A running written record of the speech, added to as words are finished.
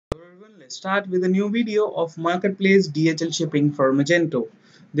Let's start with a new video of Marketplace DHL Shipping for Magento.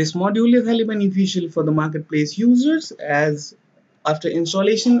 This module is highly beneficial for the Marketplace users as after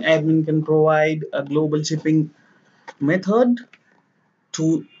installation, admin can provide a global shipping method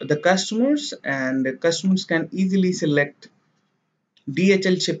to the customers, and the customers can easily select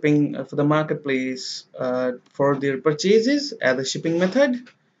DHL shipping for the marketplace for their purchases as a shipping method.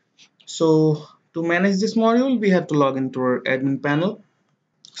 So to manage this module, we have to log into our admin panel.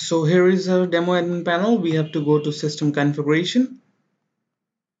 So here is our demo admin panel. We have to go to system configuration,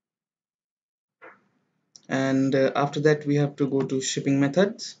 and after that we have to go to shipping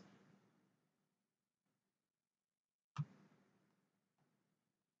methods.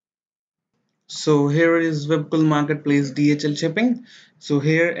 So here is Webkul Marketplace DHL Shipping. So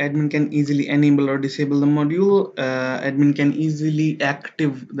here admin can easily enable or disable the module. Admin can easily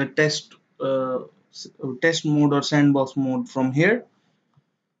active the test mode or sandbox mode from here.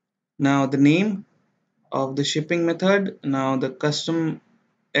 Now the name of the shipping method. Now the custom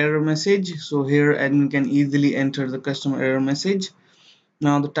error message. So here admin can easily enter the custom error message.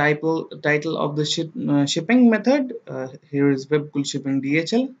 Now the title of the shipping method. Here is Webkul Shipping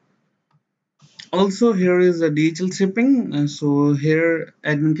DHL. Also here is the DHL shipping. So here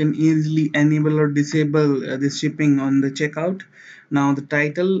admin can easily enable or disable this shipping on the checkout. Now the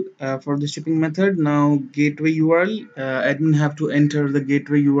title for the shipping method. Now gateway URL. Admin have to enter the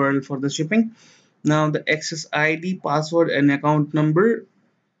gateway URL for the shipping. Now the access ID, password, and account number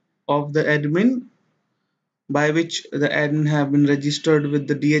of the admin by which the admin have been registered with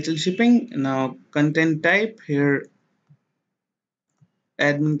the DHL shipping. Now content type, here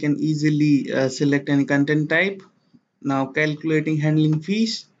admin can easily select any content type. Now calculating handling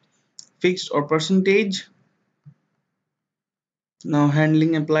fees, fixed or percentage. Now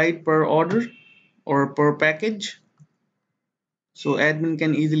handling applied per order or per package. So admin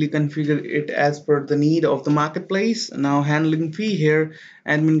can easily configure it as per the need of the marketplace. Now handling fee, here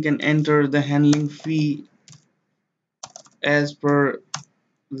admin can enter the handling fee as per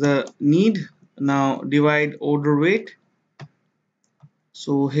the need. Now divide order weight.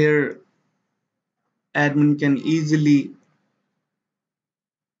 So here admin can easily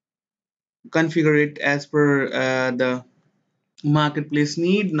configure it as per the marketplace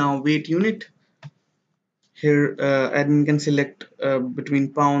need. Now weight unit, here admin can select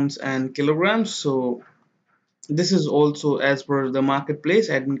between pounds and kilograms. So this is also as per the marketplace,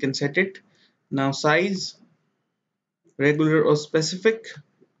 admin can set it. Now size, regular or specific.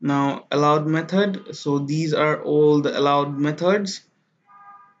 Now allowed method, so these are all the allowed methods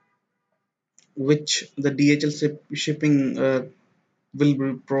which the DHL shipping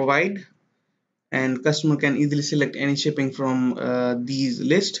will provide, and customer can easily select any shipping from these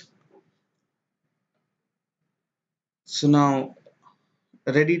list. So now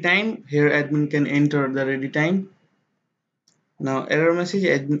ready time, here admin can enter the ready time. Now error message,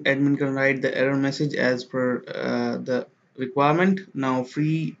 admin can write the error message as per the requirement. Now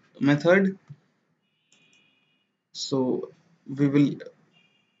free method, so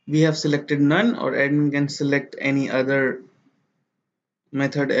we have selected none, or admin can select any other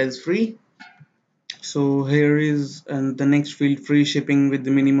method as free. So here is the next field, free shipping with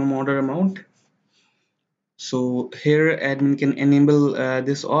the minimum order amount. So here admin can enable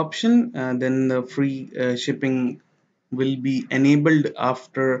this option, then the free shipping will be enabled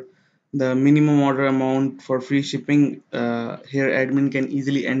after the minimum order amount for free shipping. Here admin can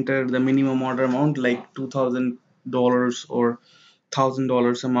easily enter the minimum order amount like $2,000 or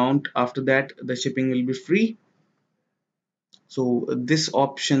 $1,000 amount. After that the shipping will be free. So this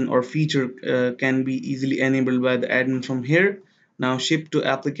option or feature can be easily enabled by the admin from here. Now ship to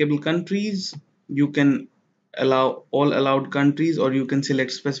applicable countries, you can allow all allowed countries, or you can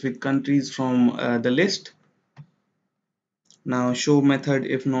select specific countries from the list. Now show method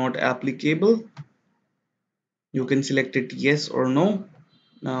if not applicable, you can select it yes or no.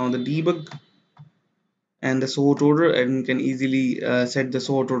 Now the debug and the sort order, admin can easily set the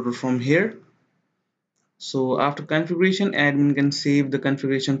sort order from here. So after configuration, admin can save the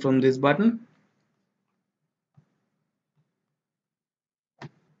configuration from this button.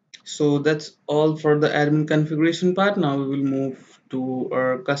 So that's all for the admin configuration part. Now we will move to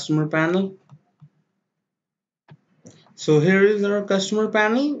our customer panel. So here is our customer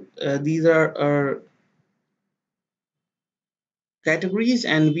panel. These are our categories,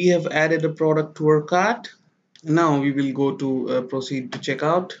 and we have added a product to our cart. Now we will go to proceed to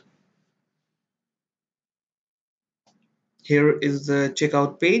checkout. Here is the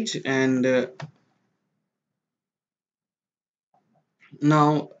checkout page, and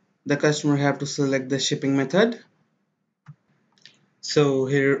now the customer have to select the shipping method. So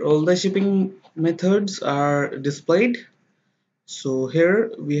here all the shipping methods are displayed. So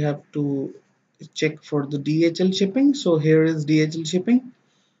here we have to check for the DHL shipping. So here is DHL shipping,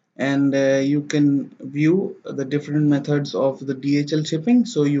 and you can view the different methods of the DHL shipping.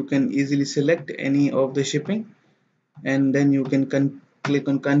 So you can easily select any of the shipping, and then you can click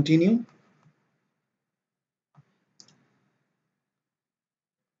on continue.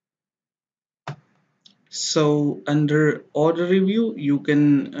 So under order review, you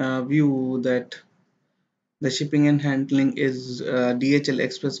can view that the shipping and handling is DHL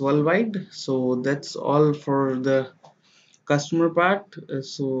Express worldwide. So that's all for the customer part.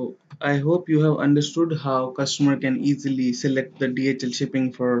 So I hope you have understood how customer can easily select the DHL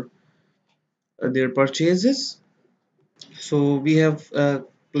shipping for their purchases. So we have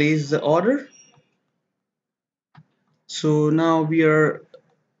placed the order. So now we are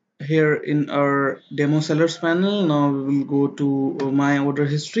here in our demo sellers panel. Now we will go to my order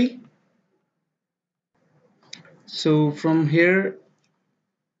history. So from here,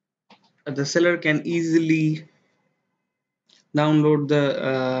 the seller can easily download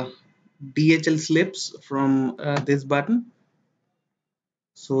the DHL slips from this button.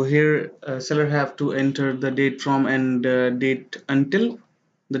 So here seller have to enter the date from and date until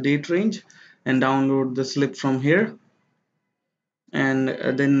the date range and download the slip from here, and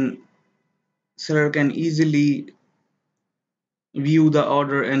then seller can easily view the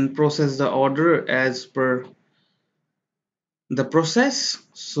order and process the order as per the process.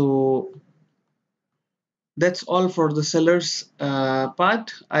 So that's all for the sellers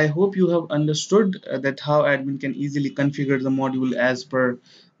part. I hope you have understood that how admin can easily configure the module as per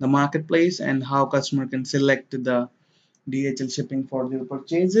the marketplace, and how customer can select the DHL shipping for their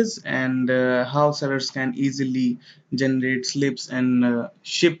purchases, and how sellers can easily generate slips and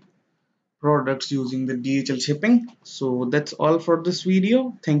ship products using the DHL shipping. So that's all for this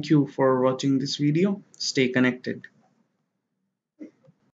video. Thank you for watching this video. Stay connected.